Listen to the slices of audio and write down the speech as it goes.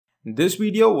This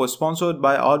video was sponsored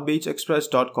by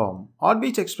OutBeachExpress.com.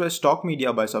 Outbeach Express Stock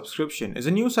Media by Subscription is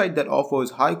a new site that offers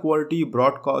high-quality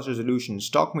broadcast resolution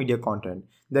stock media content.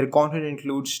 Their content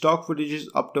includes stock footages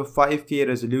up to 5K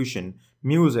resolution,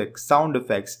 music, sound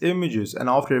effects, images, and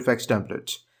After Effects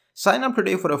templates. Sign up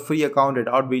today for a free account at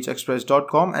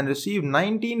OutBeachExpress.com and receive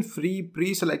 19 free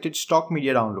pre-selected stock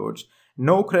media downloads.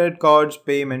 No credit cards,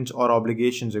 payments, or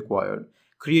obligations required.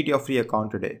 Create your free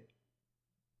account today.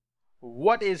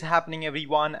 What is happening,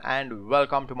 everyone, and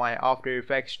welcome to my After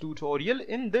Effects tutorial.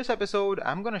 In this episode,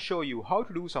 I'm gonna show you how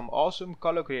to do some awesome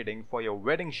color grading for your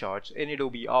wedding shots in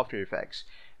Adobe After Effects.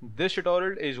 This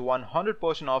tutorial is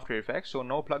 100% After Effects, so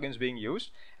no plugins being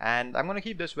used, and I'm gonna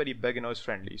keep this very beginners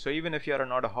friendly. So even if you're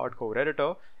not a hardcore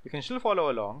editor, you can still follow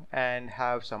along and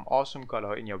have some awesome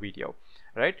color in your video,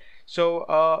 right?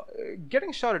 So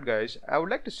getting started, guys, I would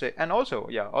like to say, and also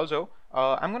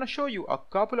I'm gonna show you a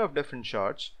couple of different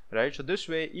shots, right? So this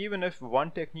way, even if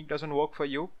one technique doesn't work for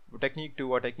you, technique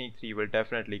 2 or technique 3 will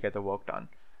definitely get the work done,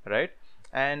 right?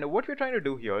 And what we're trying to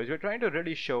do here is we're trying to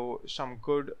really show some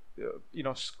good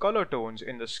color tones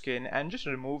in the skin and just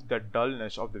remove the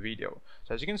dullness of the video.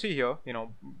 So as you can see here,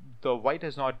 the white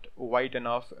is not white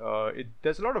enough.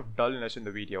 There's a lot of dullness in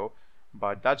the video,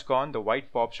 but that's gone. The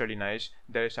white pops really nice.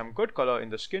 There is some good color in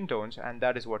the skin tones, and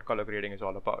that is what color grading is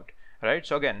all about, right?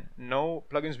 So again, no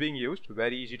plugins being used,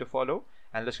 very easy to follow,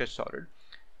 and let's get started.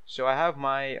 So I have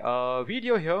my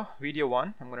video here, video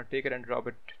 1. I'm going to take it and drop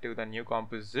it to the new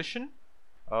composition.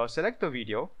 Select the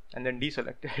video and then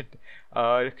deselect it.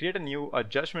 Create a new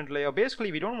adjustment layer.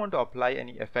 Basically, we don't want to apply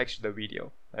any effects to the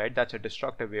video, right? That's a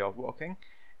destructive way of working.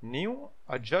 New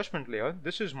adjustment layer.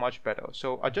 This is much better.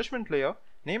 So adjustment layer,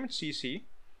 name it CC.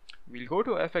 We'll go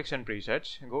to FX and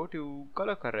presets, go to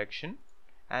color correction,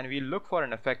 and we'll look for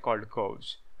an effect called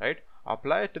curves, right?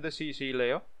 Apply it to the CC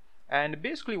layer, and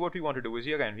basically what we want to do is,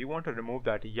 again, we want to remove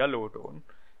that yellow tone.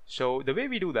 So the way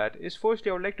we do that is, firstly,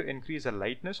 I would like to increase the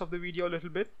lightness of the video a little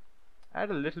bit, add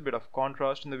a little bit of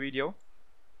contrast in the video,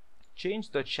 change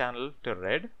the channel to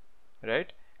red,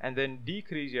 right? And then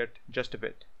decrease it just a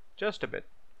bit.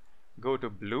 Go to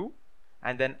blue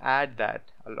and then add that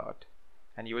a lot,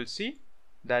 and you will see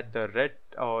that the red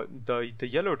or the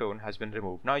yellow tone has been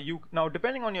removed. Now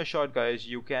depending on your shot, guys,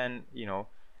 you can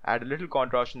add a little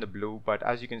contrast in the blue, but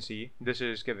as you can see, this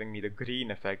is giving me the green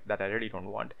effect that I really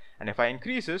don't want. And if I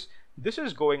increase this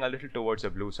is going a little towards the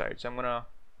blue side, so I'm gonna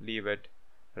leave it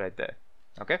right there.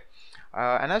 Okay,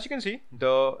 and as you can see,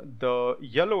 the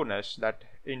yellowness, that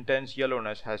intense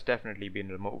yellowness, has definitely been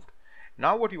removed.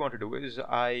 Now what you want to do is,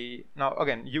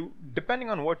 depending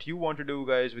on what you want to do,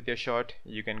 guys, with your shot,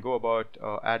 you can go about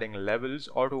adding levels,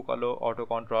 auto color, auto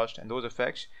contrast, and those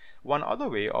effects. One other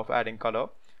way of adding color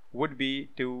would be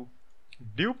to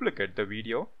duplicate the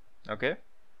video. Okay,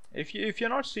 if you're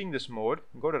not seeing this mode,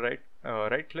 go to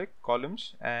right click,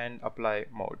 columns, and apply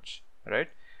modes, right?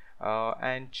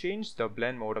 And change the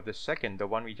blend mode of the second, the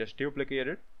one we just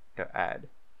duplicated, to add.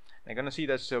 You're gonna see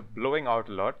that's blowing out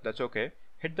a lot. That's okay.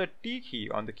 Hit the T key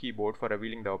on the keyboard for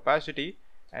revealing the opacity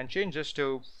and change this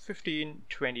to 15,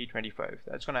 20, 25.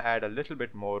 That's going to add a little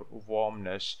bit more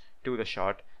warmness to the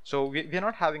shot. So we're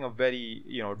not having a very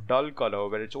dull color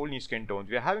where it's only skin tones.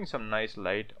 We're having some nice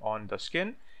light on the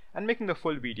skin and making the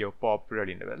full video pop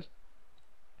really well,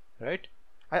 right?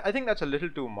 I think that's a little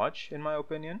too much in my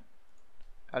opinion.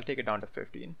 I'll take it down to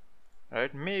 15,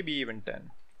 right? Maybe even 10.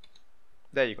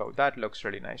 There you go. That looks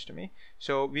really nice to me.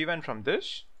 So we went from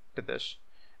this to this,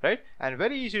 right? And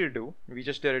very easy to do. We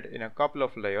just did it in a couple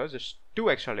of layers, just 2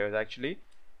 extra layers actually,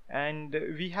 and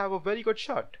we have a very good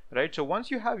shot, right? So once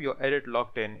you have your edit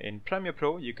locked in Premiere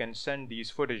Pro, you can send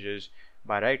these footages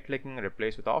by right clicking,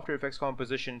 replace with After Effects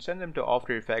composition, send them to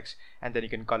After Effects, and then you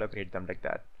can color grade them like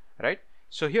that, right?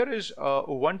 So here is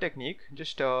one technique.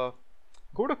 Just go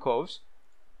to curves,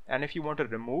 and if you want to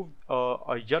remove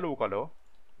a yellow color,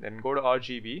 then go to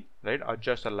RGB, right?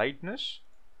 Adjust the lightness,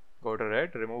 go to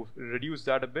red, reduce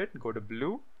that a bit, go to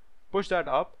blue, push that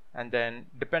up, and then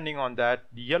depending on that,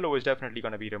 the yellow is definitely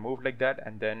going to be removed like that,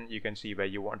 and then you can see where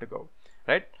you want to go,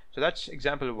 right? So that's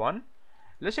example 1.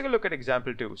 Let's take a look at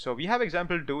example 2. So we have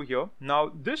example 2 here.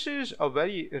 Now this is a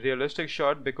very realistic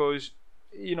shot because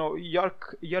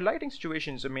your lighting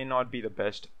situations may not be the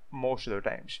best most of the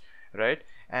times, right?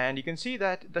 And you can see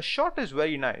that the shot is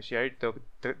very nice, right?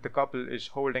 The couple is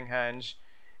holding hands,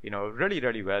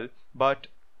 really well, but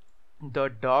the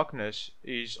darkness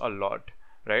is a lot,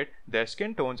 right? Their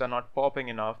skin tones are not popping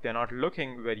enough. They're not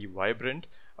looking very vibrant.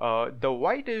 The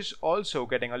white is also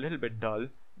getting a little bit dull.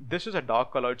 This is a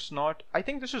dark color. It's not, I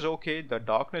think this is okay. The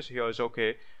darkness here is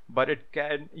okay, but it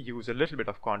can use a little bit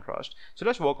of contrast. So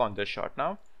let's work on this shot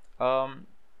now.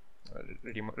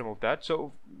 remove that.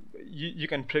 So you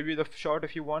can preview the shot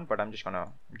if you want, but I'm just gonna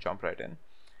jump right in.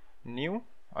 New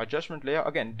adjustment layer.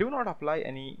 Again, do not apply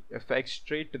any effects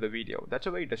straight to the video. That's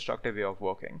a very destructive way of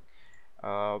working.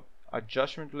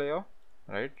 Adjustment layer,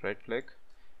 right click,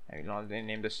 and we'll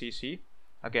name the CC.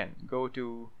 Again, go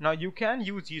to, now you can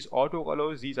use these auto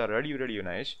colors. These are really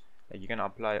nice. Like you can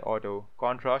apply auto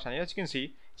contrast, and as you can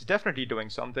see, it's definitely doing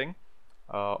something.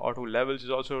 Auto levels is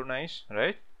also nice,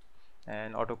 right?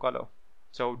 And auto color.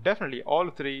 So definitely all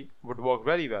three would work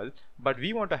very well, but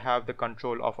we want to have the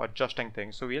control of adjusting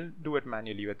things, so we'll do it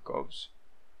manually with curves.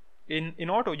 In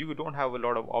auto, you don't have a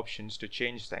lot of options to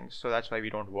change things, so that's why we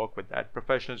don't work with that.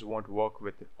 Professionals won't work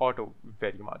with auto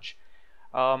very much.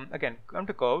 Again, come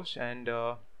to curves, and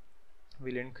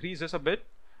we'll increase this a bit.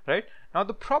 Right now,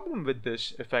 the problem with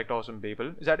this effect, awesome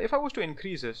people, is that if I was to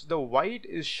increase this, the white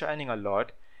is shining a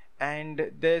lot,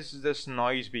 and there's this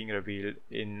noise being revealed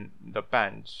in the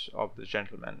pants of the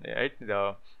gentleman. Right,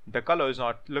 the color is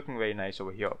not looking very nice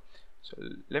over here. So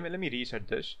let me reset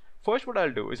this. First, what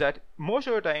I'll do is that most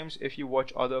of the times, if you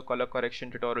watch other color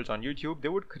correction tutorials on YouTube, they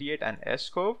would create an S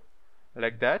curve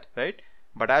like that, right?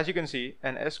 But as you can see,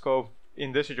 an S curve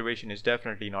in this situation is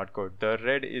definitely not good. The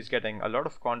red is getting a lot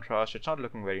of contrast. It's not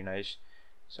looking very nice.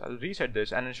 So I'll reset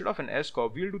this, and instead of an S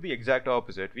curve, we'll do the exact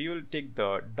opposite. We will take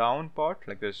the down part,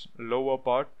 like this lower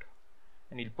part,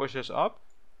 and he'll push this up,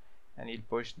 and he'll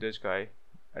push this guy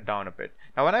down a bit.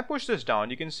 Now when I push this down,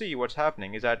 you can see what's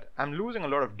happening is that I'm losing a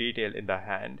lot of detail in the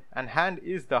hand, and hand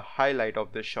is the highlight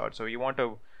of this shot, so you want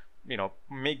to, you know,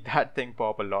 make that thing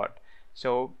pop a lot.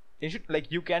 So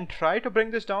you can try to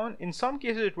bring this down. In some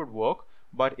cases it would work,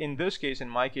 but in this case, in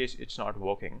my case, it's not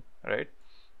working, right?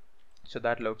 So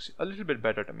that looks a little bit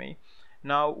better to me.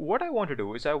 Now what I want to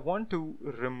do is I want to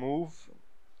remove,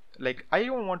 like, I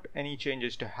don't want any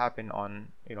changes to happen on,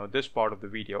 you know, this part of the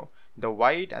video. The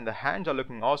white and the hands are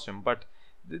looking awesome, but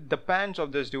the pants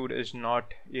of this dude is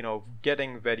not, you know,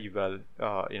 getting very well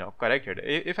you know, corrected.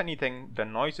 If anything, the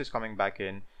noise is coming back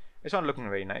in. It's not looking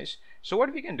very nice. So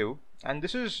what we can do, and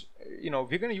this is, you know,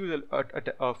 we're going to use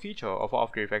a feature of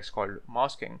After Effects called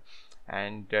masking,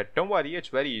 and don't worry, it's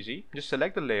very easy. Just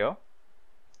select the layer,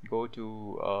 go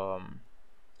to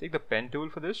take the pen tool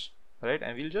for this, right,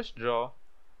 and we'll just draw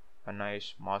a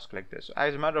nice mask like this.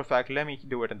 As a matter of fact, let me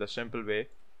do it in the simple way.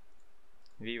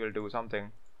 We will do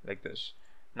something like this.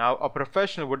 Now a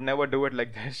professional would never do it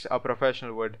like this. A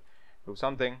professional would do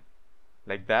something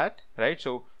like that, right?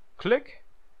 So click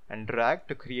and drag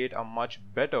to create a much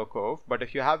better curve, but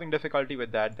if you're having difficulty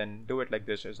with that, then do it like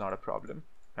this. Is not a problem,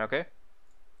 okay?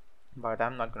 But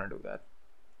I'm not gonna do that.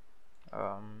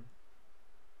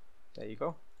 There you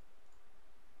go.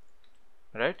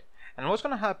 Right, and what's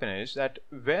gonna happen is that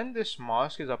when this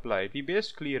mask is applied, we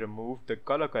basically remove the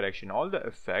color correction, all the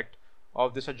effect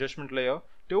of this adjustment layer,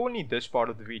 to only this part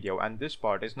of the video, and this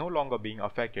part is no longer being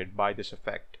affected by this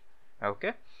effect.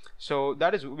 Okay, so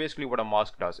that is basically what a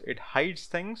mask does. It hides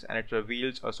things and it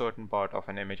reveals a certain part of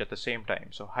an image at the same time.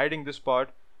 So hiding this part,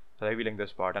 revealing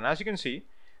this part. And as you can see,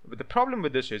 the problem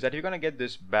with this is that you're gonna get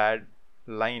this bad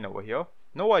line over here.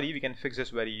 No worry, we can fix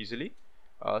this very easily.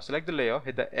 Select the layer,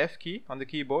 hit the F key on the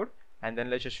keyboard, and then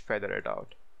let's just feather it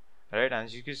out. Right, and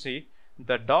as you can see,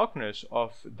 the darkness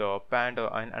of the pant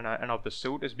and of the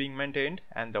suit is being maintained,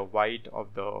 and the white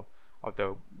of the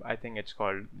I think it's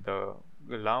called the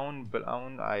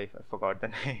gown, I forgot the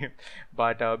name,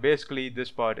 but basically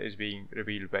this part is being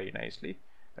revealed very nicely,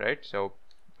 right? So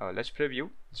let's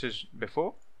preview. This is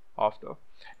before, after.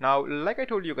 Now, like I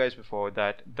told you guys before,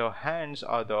 that the hands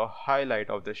are the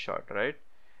highlight of this shot, right?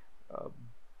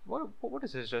 What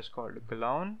is this just called?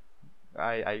 Gown?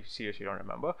 I seriously don't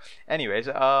remember. Anyways,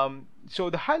 so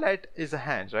the highlight is the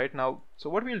hands, right? Now, so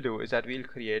what we'll do is that we'll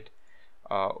create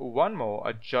one more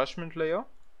adjustment layer,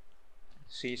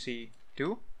 CC2.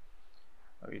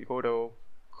 We'll go to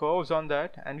curves on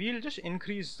that, and we'll just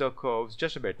increase the curves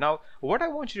just a bit. Now, what I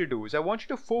want you to do is I want you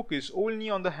to focus only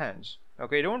on the hands.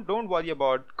 Okay, don't worry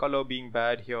about color being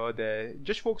bad here, there.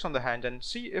 Just focus on the hands and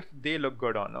see if they look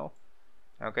good or no.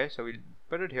 Okay, so we'll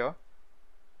put it here,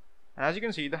 and as you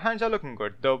can see, the hands are looking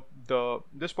good.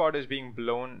 This part is being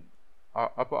blown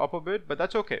up a bit, but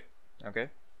that's okay. Okay,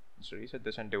 let's reset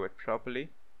this and do it properly.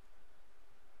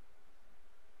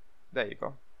 There you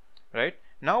go. Right,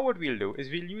 now what we'll do is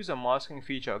we'll use a masking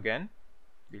feature again.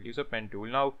 We'll use a pen tool.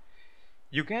 Now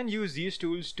you can use these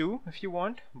tools too if you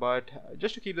want, but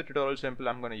just to keep the tutorial simple,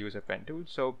 I'm going to use a pen tool.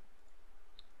 So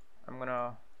I'm going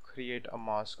to create a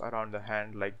mask around the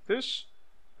hand like this,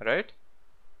 right?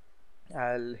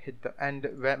 I'll hit the, and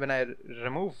when I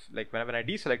remove, like when I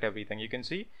deselect everything, you can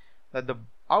see that the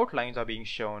outlines are being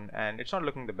shown and it's not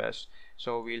looking the best.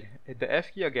 So we'll hit the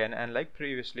F key again, and like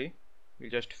previously, we'll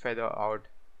just feather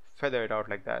it out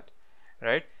like that,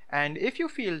 right? And if you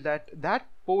feel that that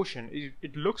portion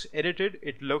it looks edited,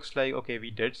 it looks like okay, we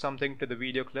did something to the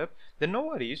video clip, then no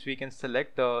worries, we can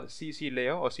select the CC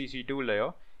layer or CC2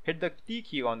 layer, hit the T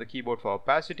key on the keyboard for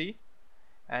opacity,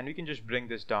 and we can just bring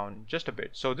this down just a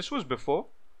bit. So this was before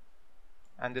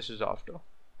and this is after,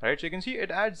 right? So you can see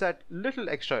it adds that little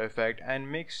extra effect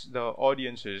and makes the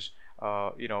audience's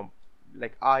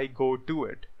like eye go to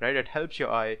it, right? It helps your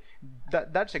eye.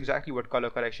 That's exactly what color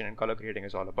correction and color grading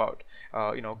is all about,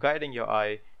 guiding your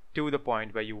eye to the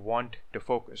point where you want to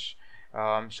focus.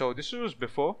 So this was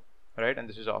before, right? And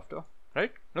this is after,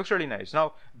 right? Looks really nice.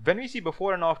 Now when we see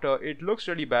before and after, it looks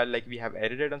really bad, like we have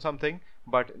edited on something,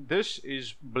 but this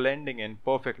is blending in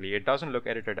perfectly. It doesn't look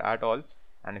edited at all.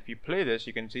 And if you play this,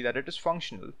 you can see that it is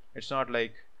functional. It's not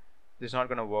like this is not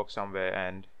going to work somewhere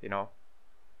and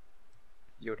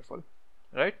beautiful,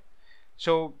 right?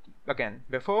 So again,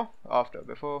 before, after,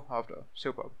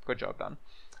 superb, good job done.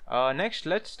 Next,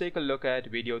 let's take a look at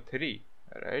video 3,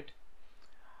 right?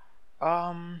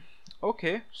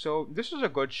 Okay, so this is a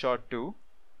good shot too,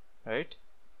 right?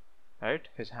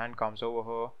 His hand comes over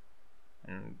her,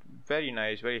 and very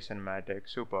nice, very cinematic,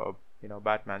 superb,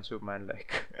 Batman, Superman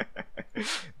like.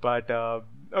 But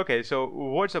okay, so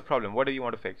what's the problem? What do you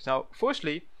want to fix? Now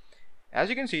firstly, as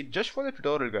you can see, just for the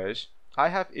tutorial guys, I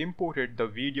have imported the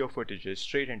video footages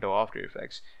straight into After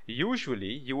Effects.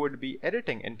 Usually you would be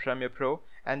editing in Premiere Pro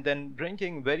and then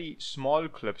bringing very small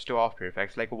clips to After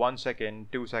Effects, like 1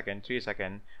 second, 2 second, 3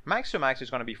 second. Max to max is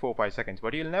going to be 4-5 seconds,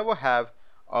 but you'll never have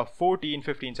a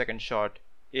 14-15 second shot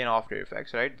in After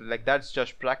Effects, right? Like that's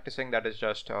just practicing, that is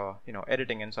just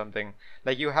editing in something.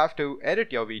 Like you have to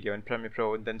edit your video in Premiere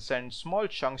Pro and then send small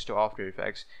chunks to After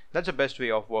Effects. That's the best way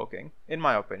of working, in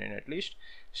my opinion at least.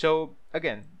 So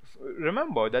again,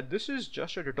 remember that this is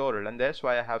just a tutorial, and that's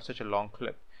why I have such a long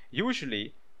clip.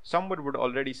 Usually someone would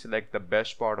already select the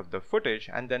best part of the footage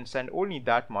and then send only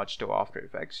that much to After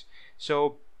Effects.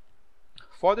 So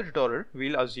for the tutorial,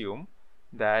 we'll assume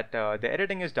that the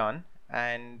editing is done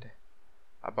and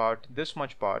about this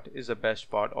much part is the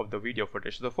best part of the video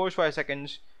footage. So the first 5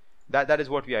 seconds, that is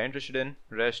what we are interested in.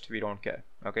 Rest we don't care.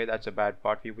 Okay, that's a bad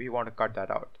part. We want to cut that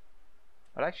out.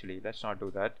 But actually, let's not do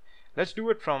that. Let's do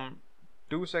it from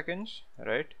 2 seconds,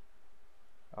 right?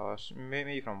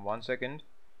 Maybe from 1 second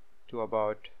to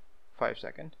about 5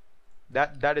 seconds.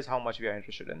 That is how much we are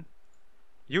interested in.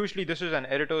 Usually this is an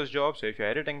editor's job, so if you're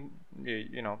editing,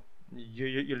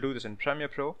 you'll do this in Premiere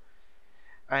Pro.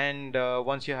 And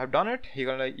once you have done it,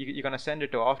 you're gonna send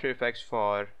it to After Effects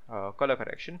for color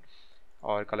correction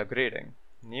or color grading.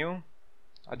 New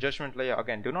adjustment layer.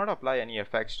 Again, do not apply any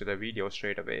effects to the video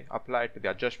straight away. Apply it to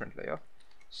the adjustment layer.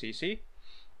 CC.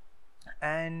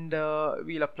 And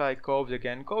we'll apply curves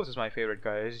again. Curves is my favorite,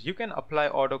 guys. You can apply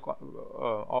auto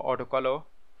color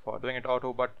for doing it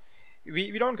auto, but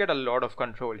we don't get a lot of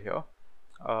control here.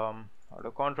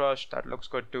 Auto contrast, that looks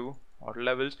good too. Auto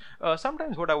levels.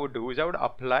 Sometimes what I would do is I would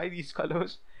apply these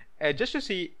colors just to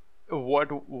see what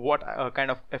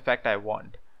kind of effect I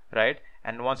want, right?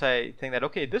 And once I think that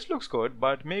okay, this looks good,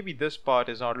 but maybe this part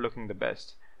is not looking the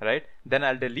best, right? Then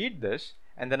I'll delete this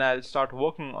and then I'll start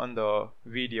working on the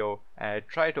video and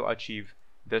try to achieve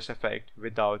this effect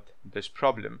without this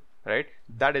problem, right?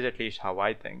 That is at least how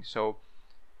I think. So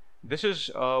this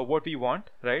is what we want,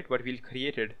 right? What we'll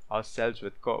created ourselves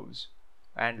with curves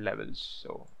and levels.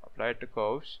 So apply it to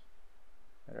curves,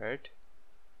 right?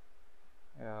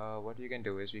 What you can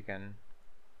do is we can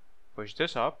push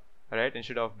this up, right?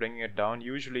 Instead of bringing it down.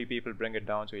 Usually people bring it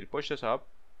down, so we'll push this up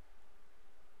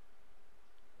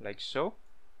like so.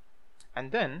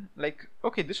 And then, like,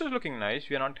 okay, this is looking nice.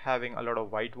 We are not having a lot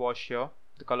of whitewash here.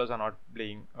 The colors are not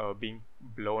being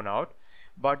blown out.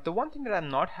 But the one thing that I'm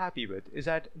not happy with is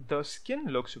that the skin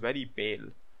looks very pale,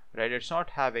 right? It's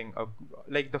not having a,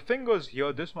 like the fingers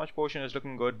here, this much portion is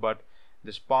looking good, but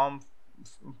this palm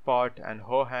part and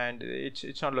her hand,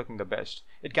 it's not looking the best.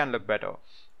 It can look better.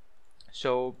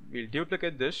 So we'll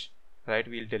duplicate this, right?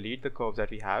 We'll delete the curves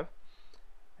that we have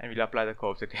and we'll apply the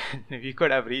curves again. We could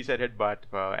have reset it, but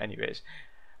anyways,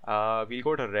 we'll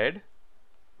go to red,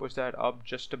 push that up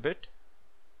just a bit,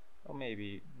 or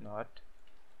maybe not.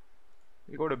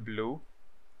 We'll go to blue.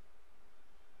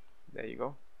 There you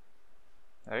go.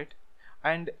 Right?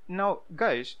 And now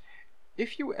guys,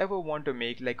 if you ever want to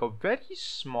make like a very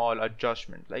small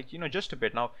adjustment, like just a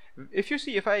bit, now if you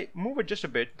see, if I move it just a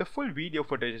bit, the full video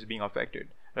footage is being affected,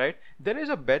 right? There is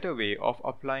a better way of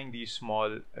applying these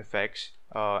small effects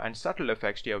and subtle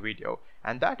effects to your video,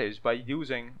 and that is by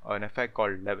using an effect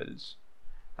called levels,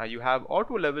 Now you have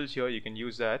auto levels here, you can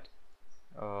use that,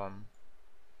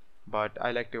 but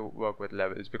I like to work with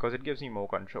levels because it gives me more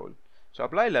control. So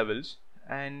apply levels,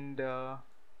 and for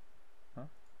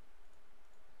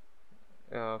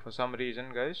some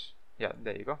reason, guys, yeah,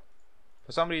 there you go.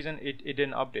 For some reason it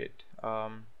didn't update.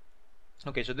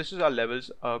 Okay, so this is our levels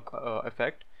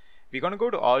effect. We're gonna go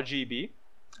to RGB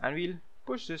and we'll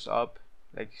push this up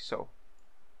like so.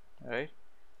 Alright,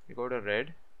 we go to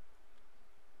red,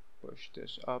 push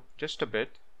this up just a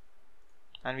bit,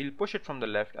 and we'll push it from the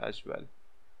left as well.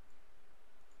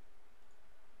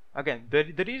 Again,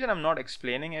 the reason I'm not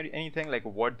explaining anything like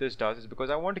what this does is because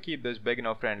I want to keep this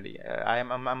beginner friendly.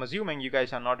 I'm assuming you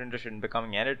guys are not interested in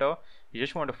becoming an editor. You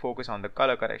just want to focus on the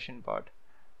color correction part.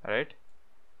 Alright,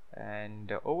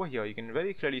 and over here you can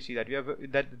very clearly see that we have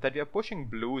that we are pushing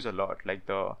blues a lot. Like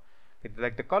the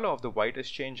color of the white is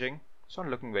changing. It's not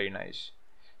looking very nice.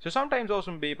 So sometimes,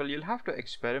 awesome people, you'll have to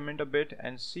experiment a bit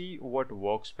and see what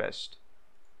works best.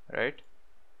 Right?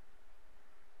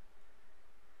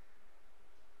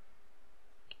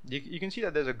 You can see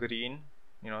that there's a green,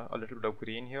 a little bit of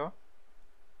green here.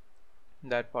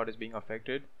 That part is being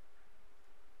affected.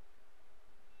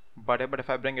 But if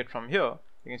I bring it from here,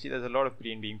 you can see there's a lot of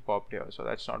green being popped here. So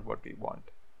that's not what we want.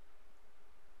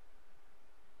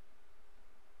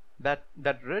 That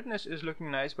redness is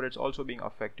looking nice, but it's also being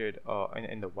affected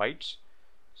in the whites.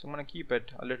 So I'm gonna keep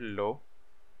it a little low,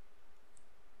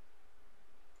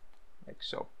 like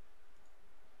so.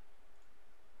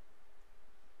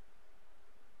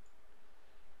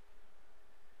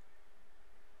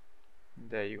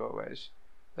 There you go, guys.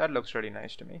 That looks really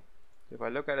nice to me. If I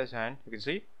look at his hand, you can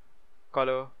see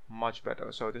color much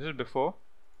better. So this is before,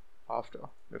 after,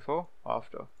 before,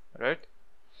 after, right?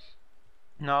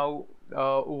 Now,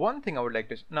 one thing I would like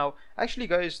to now, actually,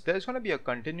 guys, there's going to be a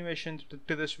continuation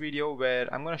to this video where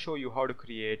I'm going to show you how to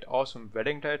create awesome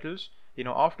wedding titles.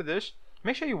 After this,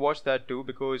 make sure you watch that too,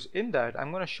 because in that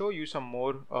I'm going to show you some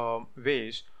more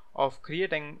ways of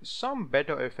creating some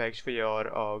better effects for your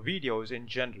videos in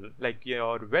general, like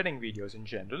your wedding videos in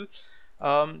general.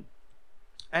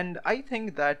 And I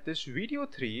think that this video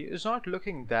 3 is not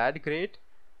looking that great.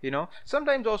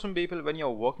 Sometimes, awesome people, when you're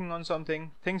working on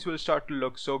something, things will start to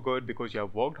look so good because you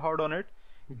have worked hard on it.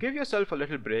 Give yourself a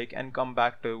little break and come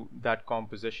back to that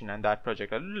composition and that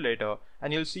project a little later,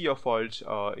 and you'll see your faults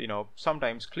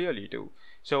sometimes clearly too.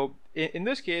 So in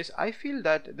this case, I feel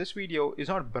that this video is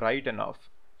not bright enough.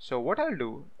 So what I'll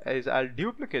do is I'll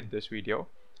duplicate this video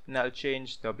and I'll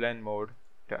change the blend mode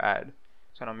to add.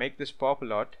 So now make this pop a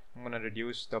lot. I'm gonna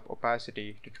reduce the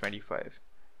opacity to 25.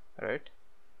 Alright,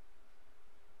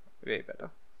 way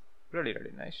better, really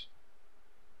nice.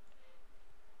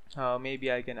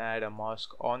 Maybe I can add a mask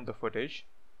on the footage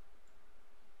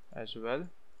as well.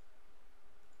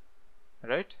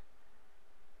 Right,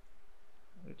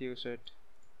 reduce it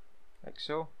like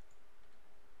so.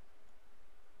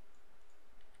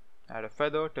 Add a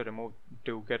feather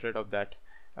to get rid of that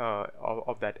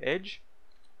edge.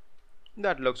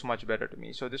 That looks much better to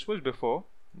me. So this was before,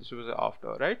 this was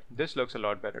after, right? This looks a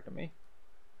lot better to me.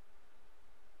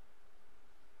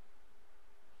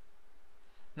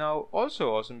 Now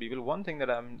also, awesome people, one thing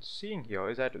that I'm seeing here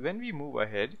is that when we move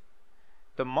ahead,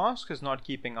 the mask is not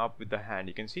keeping up with the hand.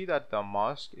 You can see that the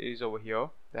mask is over here.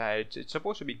 It's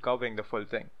supposed to be covering the full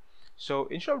thing. So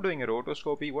instead of doing a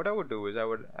rotoscopy, what I would do is I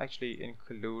would actually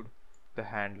include the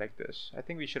hand like this. I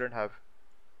think we shouldn't have,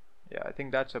 yeah, I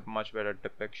think that's a much better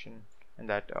depiction and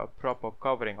that proper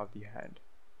covering of the hand.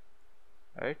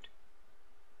 Right?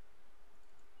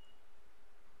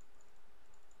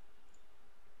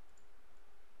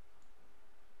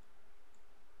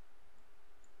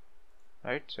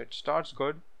 Right, so it starts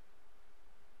good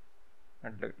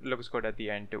and looks good at the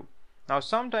end too. Now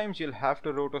sometimes you'll have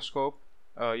to rotoscope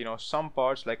some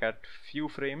parts like at few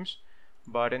frames,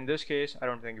 but in this case I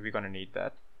don't think we're gonna need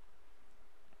that.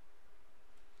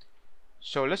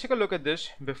 So let's take a look at this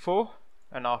before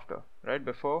and after. Right,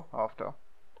 before, after,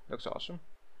 looks awesome.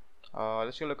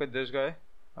 Let's take a look at this guy,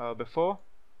 before,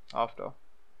 after.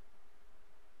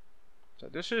 So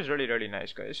this is really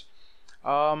nice, guys.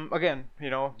 Again,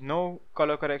 no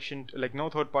color correction, like no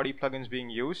third-party plugins being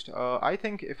used. I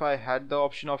think if I had the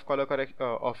option of color correct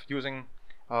of using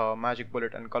Magic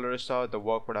Bullet and Colorista, the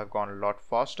work would have gone a lot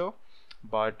faster.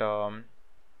 But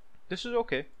this is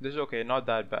okay. This is okay. Not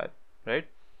that bad, right?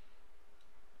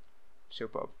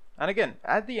 Superb. And again,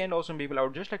 at the end, awesome people, I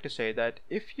would just like to say that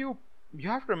if you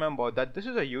have to remember that this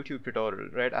is a YouTube tutorial,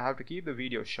 right? I have to keep the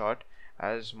video short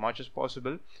as much as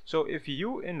possible. So if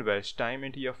you invest time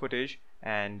into your footage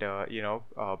and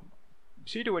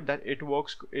see to it that it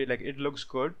works, like it looks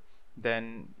good,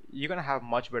 then you're gonna have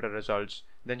much better results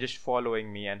than just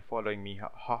following me and following me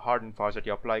hard and fast that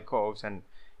you apply curves and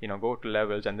go to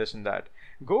levels and this and that.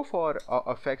 Go for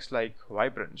effects like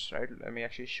vibrance, right? Let me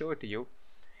actually show it to you.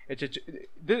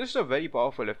 This is a very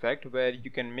powerful effect where you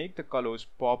can make the colors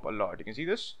pop a lot. You can see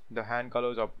this, the hand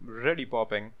colors are really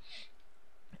popping,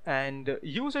 and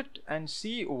use it and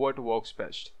see what works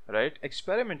best, right?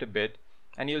 Experiment a bit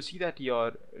and you'll see that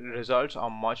your results are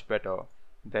much better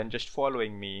than just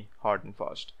following me hard and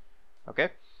fast. Okay,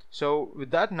 so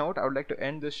with that note, I would like to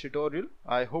end this tutorial.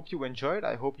 I hope you enjoyed.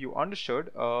 I hope you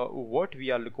understood what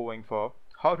we are going for,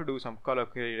 how to do some color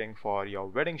grading for your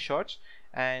wedding shots,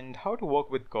 and how to work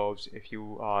with curves if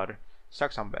you are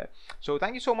stuck somewhere. So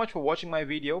thank you so much for watching my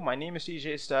video. My name is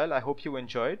TjStyle. I hope you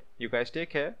enjoyed. You guys take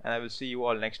care, and I will see you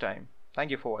all next time.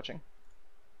 Thank you for watching.